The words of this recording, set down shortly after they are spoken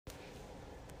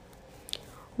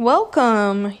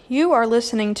Welcome! You are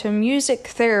listening to Music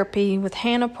Therapy with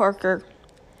Hannah Parker.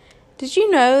 Did you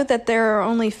know that there are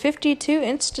only 52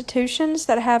 institutions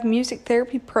that have music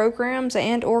therapy programs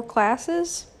and/or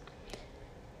classes?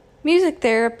 Music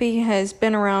therapy has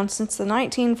been around since the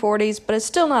 1940s, but it's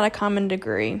still not a common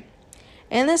degree.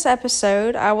 In this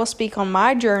episode, I will speak on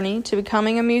my journey to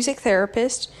becoming a music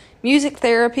therapist, music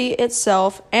therapy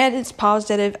itself, and its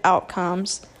positive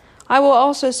outcomes. I will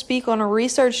also speak on a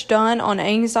research done on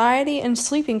anxiety and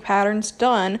sleeping patterns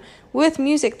done with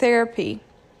music therapy.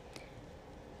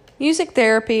 Music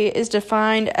therapy is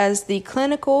defined as the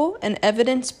clinical and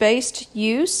evidence-based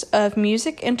use of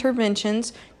music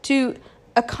interventions to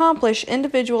accomplish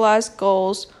individualized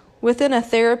goals within a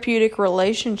therapeutic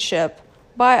relationship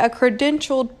by a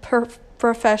credentialed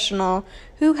professional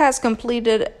who has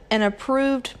completed an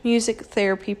approved music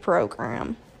therapy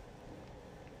program.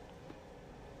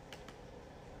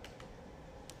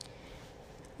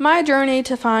 My journey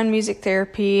to find music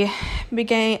therapy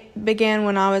began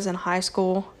when I was in high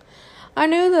school. I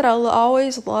knew that I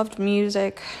always loved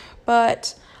music,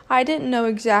 but I didn't know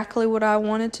exactly what I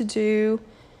wanted to do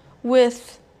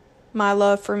with my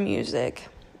love for music.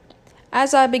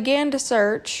 As I began to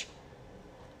search,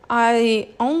 I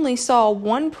only saw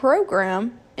one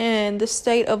program in the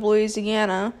state of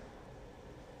Louisiana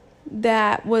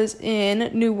that was in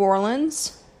New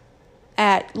Orleans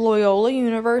at Loyola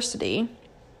University.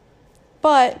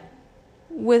 But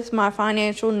with my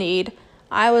financial need,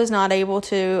 I was not able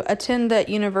to attend that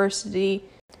university.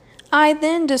 I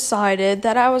then decided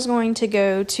that I was going to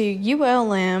go to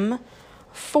ULM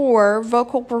for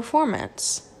vocal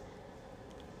performance.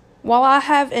 While I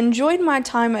have enjoyed my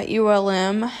time at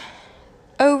ULM,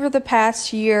 over the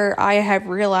past year I have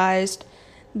realized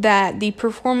that the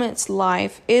performance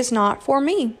life is not for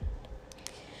me.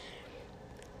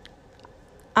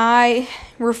 I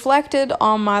reflected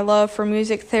on my love for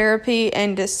music therapy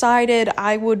and decided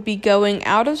I would be going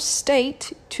out of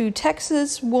state to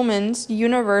Texas Woman's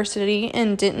University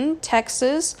in Denton,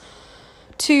 Texas,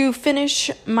 to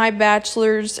finish my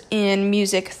bachelor's in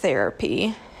music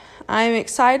therapy. I'm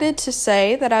excited to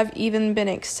say that I've even been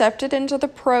accepted into the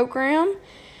program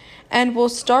and will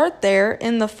start there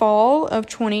in the fall of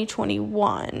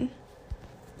 2021.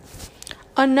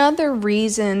 Another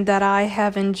reason that I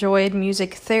have enjoyed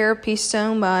music therapy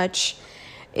so much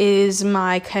is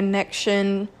my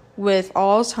connection with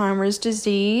Alzheimer's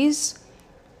disease.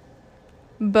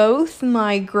 Both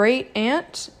my great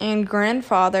aunt and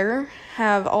grandfather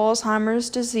have Alzheimer's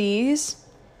disease,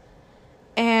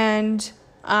 and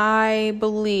I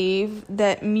believe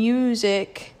that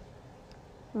music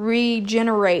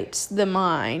regenerates the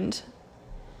mind.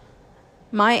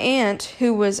 My aunt,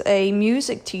 who was a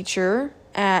music teacher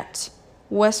at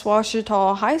West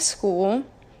Ouachita High School,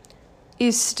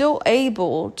 is still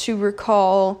able to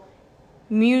recall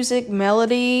music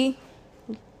melody,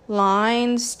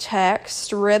 lines,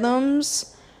 text,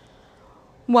 rhythms,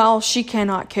 while she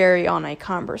cannot carry on a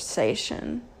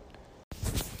conversation.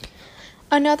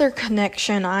 Another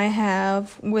connection I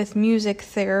have with music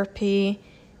therapy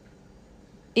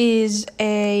is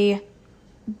a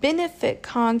benefit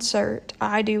concert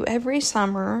I do every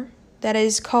summer that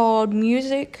is called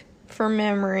Music for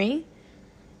Memory.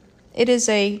 It is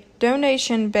a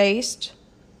donation-based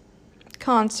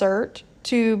concert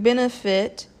to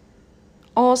benefit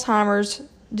Alzheimer's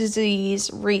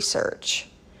disease research.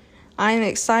 I am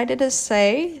excited to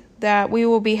say that we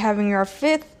will be having our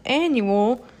 5th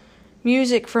annual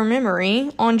Music for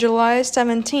Memory on July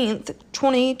 17th,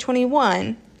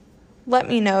 2021. Let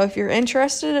me know if you're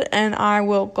interested, and I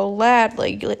will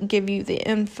gladly give you the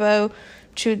info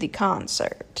to the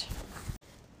concert.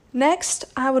 Next,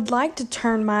 I would like to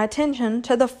turn my attention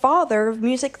to the father of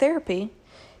music therapy.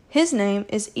 His name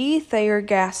is E. Thayer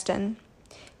Gaston.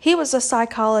 He was a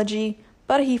psychology,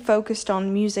 but he focused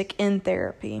on music in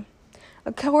therapy.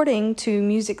 According to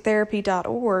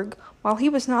musictherapy.org, while he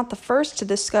was not the first to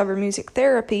discover music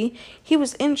therapy, he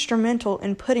was instrumental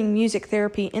in putting music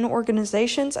therapy in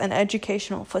organizations and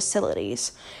educational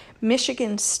facilities.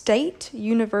 Michigan State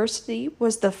University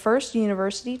was the first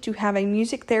university to have a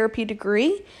music therapy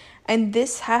degree, and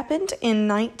this happened in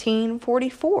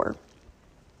 1944.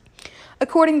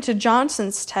 According to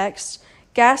Johnson's text,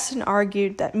 Gaston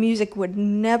argued that music would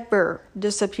never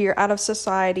disappear out of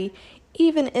society,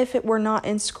 even if it were not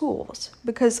in schools,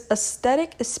 because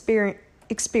aesthetic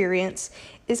experience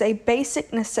is a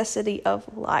basic necessity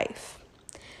of life.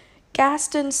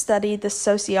 Gaston studied the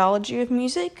sociology of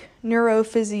music,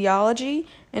 neurophysiology,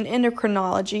 and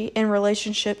endocrinology in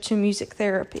relationship to music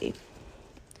therapy.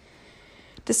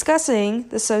 Discussing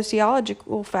the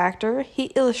sociological factor, he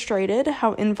illustrated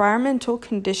how environmental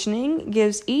conditioning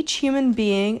gives each human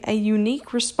being a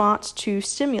unique response to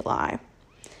stimuli.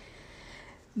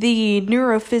 The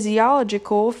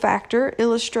neurophysiological factor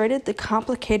illustrated the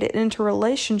complicated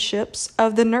interrelationships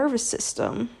of the nervous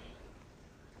system.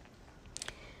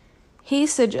 He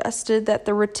suggested that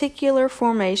the reticular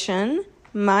formation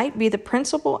might be the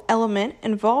principal element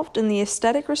involved in the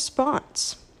aesthetic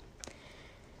response.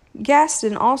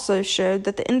 Gaston also showed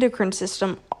that the endocrine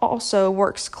system also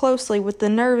works closely with the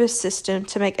nervous system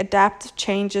to make adaptive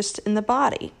changes in the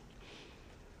body.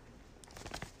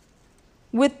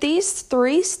 With these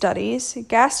 3 studies,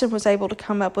 Gaston was able to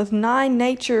come up with 9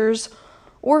 natures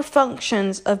or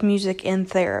functions of music in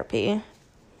therapy.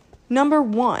 Number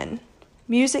 1,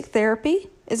 music therapy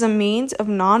is a means of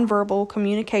nonverbal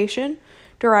communication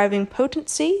deriving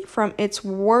potency from its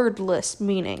wordless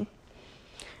meaning.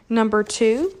 Number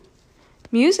 2,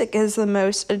 music is the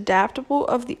most adaptable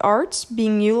of the arts,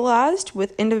 being utilized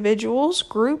with individuals,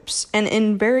 groups, and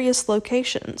in various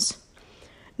locations.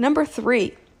 Number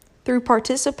 3, through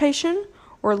participation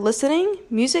or listening,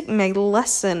 music may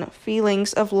lessen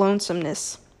feelings of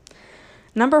lonesomeness.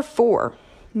 Number 4,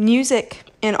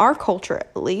 music, in our culture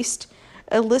at least,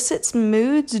 elicits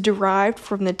moods derived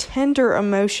from the tender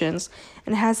emotions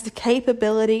and has the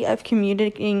capability of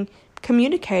communicating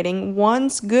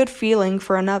one's good feeling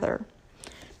for another.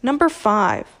 Number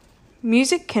 5,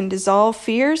 music can dissolve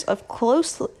fears of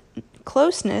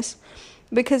closeness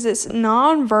because its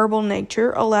non-verbal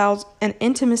nature allows an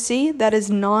intimacy that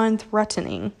is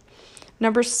non-threatening.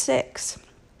 Number 6,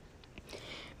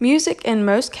 music in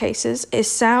most cases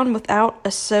is sound without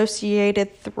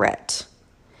associated threat.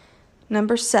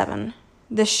 Number 7,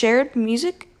 the shared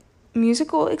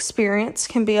musical experience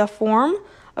can be a form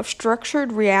of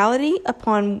structured reality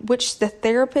upon which the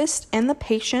therapist and the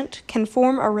patient can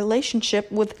form a relationship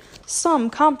with some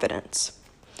confidence.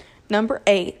 Number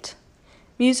 8,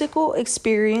 musical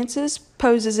experiences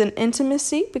poses an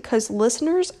intimacy because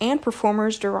listeners and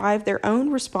performers derive their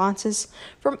own responses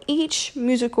from each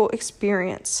musical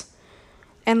experience.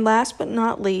 And last but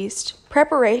not least,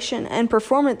 preparation and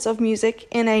performance of music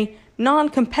in a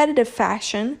non-competitive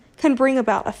fashion can bring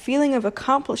about a feeling of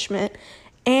accomplishment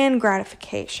and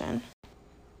gratification.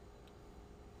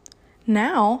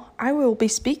 Now, I will be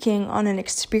speaking on an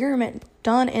experiment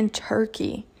done in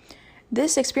Turkey.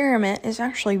 This experiment is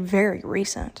actually very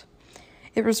recent.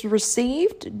 It was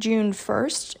received June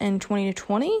 1st in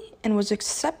 2020 and was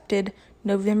accepted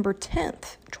November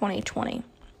 10th, 2020.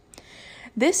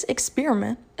 This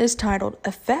experiment is titled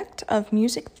Effect of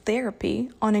Music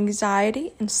Therapy on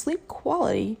Anxiety and Sleep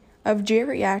Quality of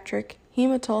Geriatric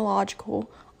Hematological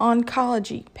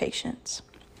Oncology Patients.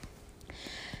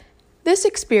 This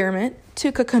experiment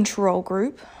took a control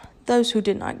group, those who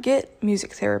did not get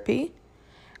music therapy,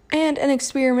 and an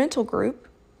experimental group,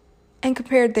 and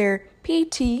compared their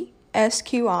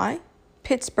PTSQI,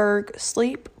 Pittsburgh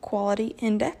Sleep Quality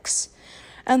Index,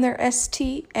 and their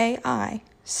STAI,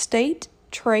 State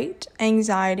Trait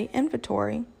Anxiety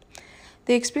Inventory.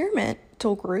 The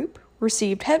experimental group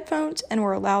received headphones and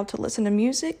were allowed to listen to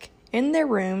music in their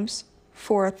rooms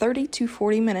for 30 to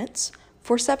 40 minutes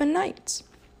for 7 nights.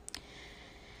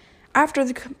 After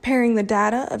comparing the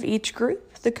data of each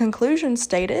group, the conclusion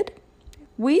stated,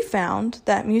 we found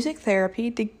that music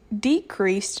therapy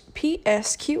decreased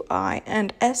PSQI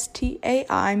and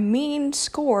STAI mean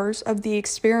scores of the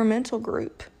experimental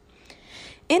group.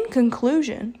 In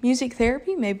conclusion, music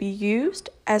therapy may be used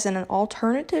as an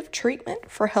alternative treatment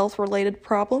for health-related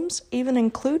problems, even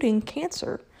including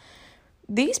cancer.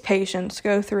 These patients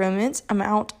go through an immense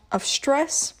amount of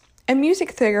stress, and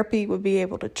music therapy would be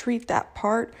able to treat that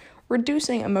part,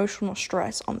 reducing emotional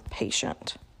stress on the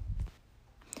patient.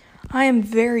 I am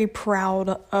very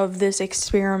proud of this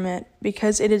experiment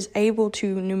because it is able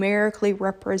to numerically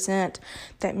represent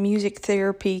that music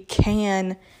therapy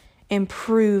can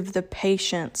improve the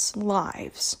patient's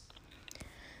lives.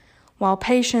 While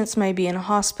patients may be in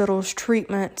hospitals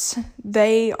treatments,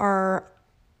 they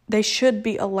should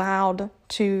be allowed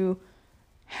to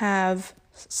have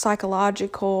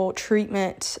psychological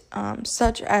treatment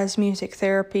such as music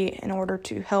therapy in order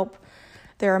to help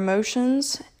their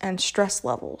emotions and stress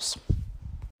levels.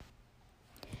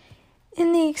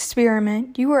 In the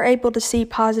experiment, you were able to see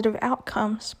positive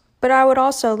outcomes, but I would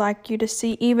also like you to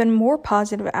see even more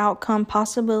positive outcome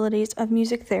possibilities of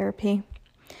music therapy.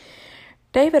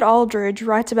 David Aldridge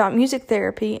writes about music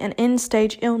therapy and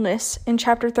end-stage illness in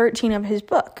chapter 13 of his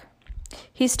book.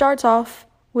 He starts off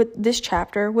with this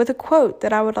chapter with a quote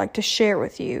that I would like to share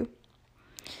with you.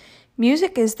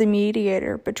 Music is the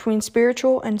mediator between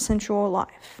spiritual and sensual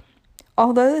life.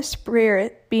 Although the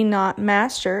Spirit be not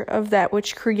master of that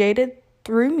which created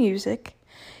through music,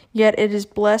 yet it is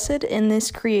blessed in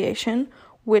this creation,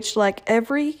 which, like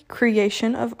every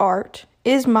creation of art,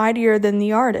 is mightier than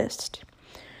the artist.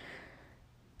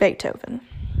 Beethoven.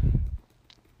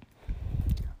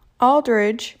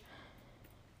 Aldridge's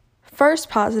first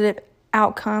positive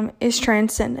outcome is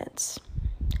transcendence.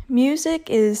 Music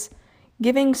is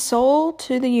giving soul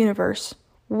to the universe,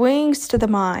 wings to the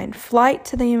mind, flight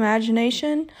to the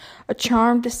imagination, a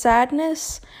charm to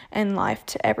sadness, and life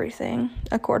to everything,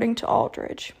 according to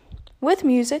Aldridge. With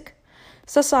music,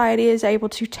 society is able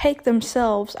to take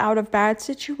themselves out of bad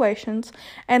situations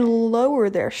and lower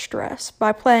their stress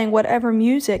by playing whatever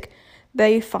music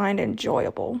they find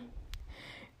enjoyable.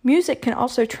 Music can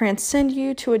also transcend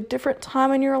you to a different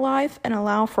time in your life and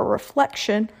allow for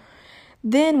reflection,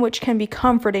 then which can be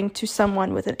comforting to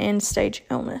someone with an end-stage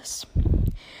illness.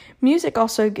 Music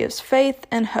also gives faith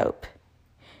and hope.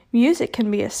 Music can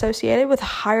be associated with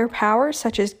higher powers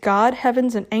such as God,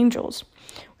 heavens, and angels.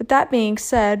 With that being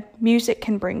said, music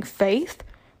can bring faith,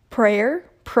 prayer,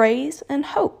 praise, and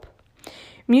hope.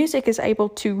 Music is able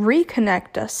to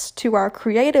reconnect us to our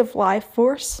creative life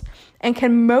force and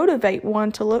can motivate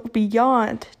one to look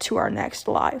beyond to our next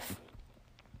life.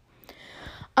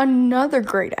 Another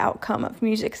great outcome of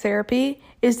music therapy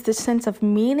is the sense of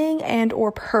meaning and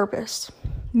or purpose.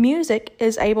 Music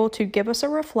is able to give us a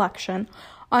reflection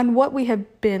on what we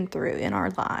have been through in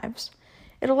our lives.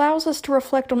 It allows us to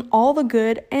reflect on all the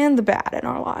good and the bad in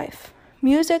our life.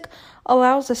 Music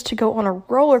allows us to go on a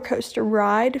roller coaster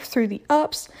ride through the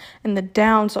ups and the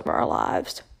downs of our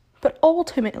lives. But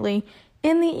ultimately,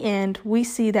 in the end, we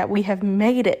see that we have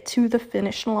made it to the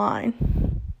finish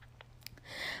line.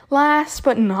 Last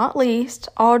but not least,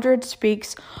 Aldridge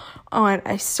speaks on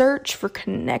a search for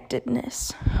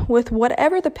connectedness with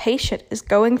whatever the patient is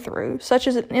going through, such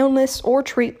as an illness or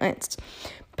treatments.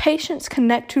 Patients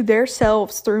connect to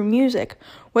themselves through music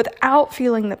without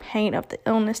feeling the pain of the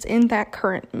illness in that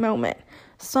current moment.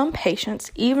 Some patients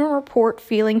even report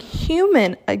feeling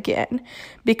human again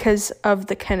because of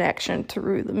the connection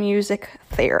through the music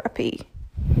therapy.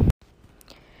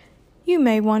 You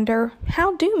may wonder,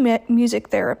 how do music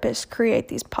therapists create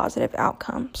these positive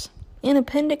outcomes? In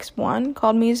Appendix 1,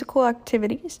 called Musical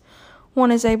Activities,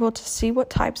 one is able to see what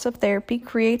types of therapy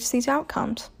creates these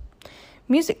outcomes.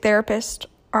 Music therapists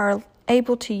are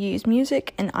able to use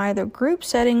music in either group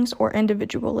settings or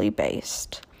individually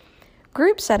based.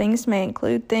 Group settings may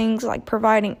include things like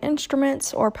providing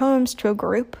instruments or poems to a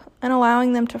group and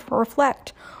allowing them to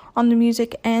reflect on the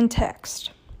music and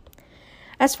text.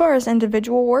 As far as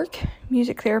individual work,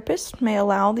 music therapists may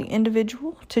allow the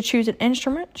individual to choose an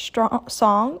instrument,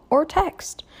 song, or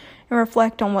text and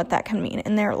reflect on what that can mean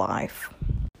in their life.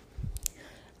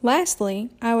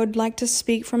 Lastly, I would like to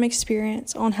speak from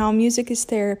experience on how music is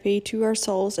therapy to our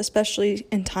souls, especially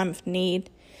in time of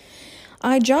need.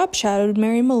 I job shadowed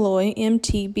Mary Malloy,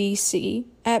 MTBC,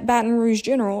 at Baton Rouge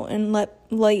General in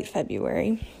late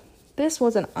February. This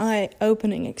was an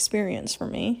eye-opening experience for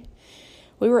me.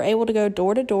 We were able to go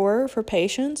door to door for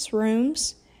patients'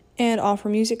 rooms and offer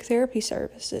music therapy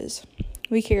services.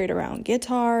 We carried around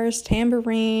guitars,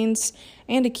 tambourines,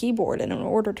 and a keyboard in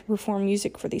order to perform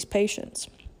music for these patients.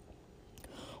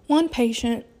 One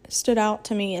patient stood out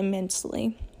to me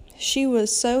immensely. She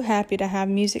was so happy to have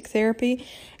music therapy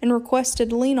and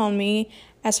requested Lean on Me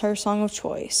as her song of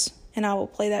choice, and I will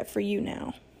play that for you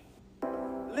now.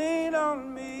 Lean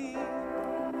on me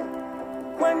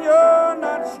when you're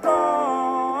not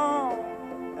strong,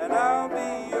 and I'll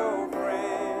be your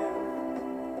friend.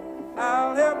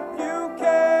 I'll help you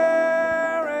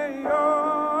carry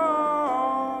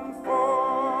on,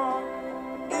 for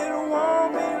it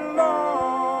won't be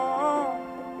long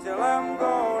till I'm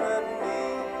gonna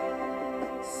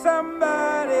need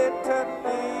somebody to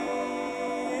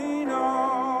lean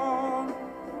on.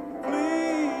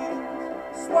 Please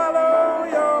swallow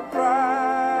your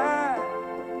pride.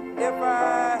 If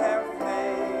I have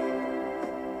faith,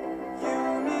 you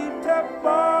need to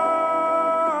borrow,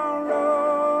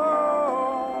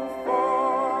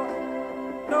 for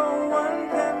no one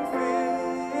can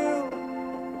feel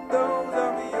those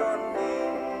of your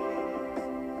needs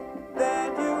that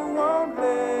you won't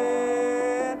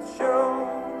let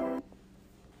show.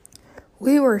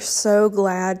 We were so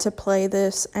glad to play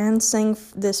this and sing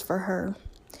this for her.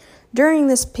 During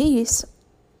this piece,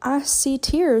 I see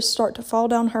tears start to fall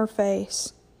down her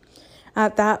face.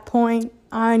 At that point,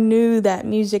 I knew that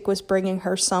music was bringing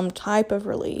her some type of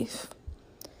relief.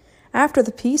 After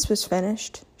the piece was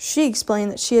finished, she explained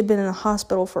that she had been in a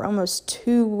hospital for almost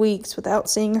 2 weeks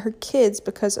without seeing her kids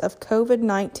because of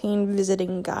COVID-19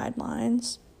 visiting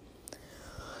guidelines.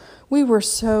 We were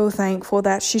so thankful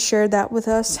that she shared that with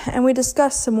us, and we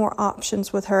discussed some more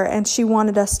options with her, and she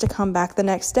wanted us to come back the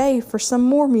next day for some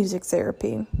more music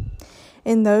therapy.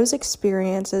 In those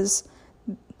experiences,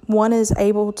 one is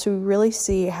able to really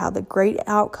see how the great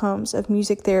outcomes of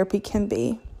music therapy can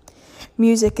be.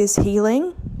 Music is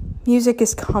healing, music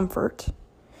is comfort,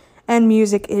 and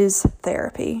music is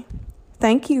therapy.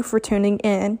 Thank you for tuning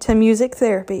in to Music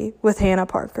Therapy with Hannah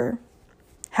Parker.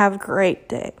 Have a great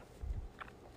day.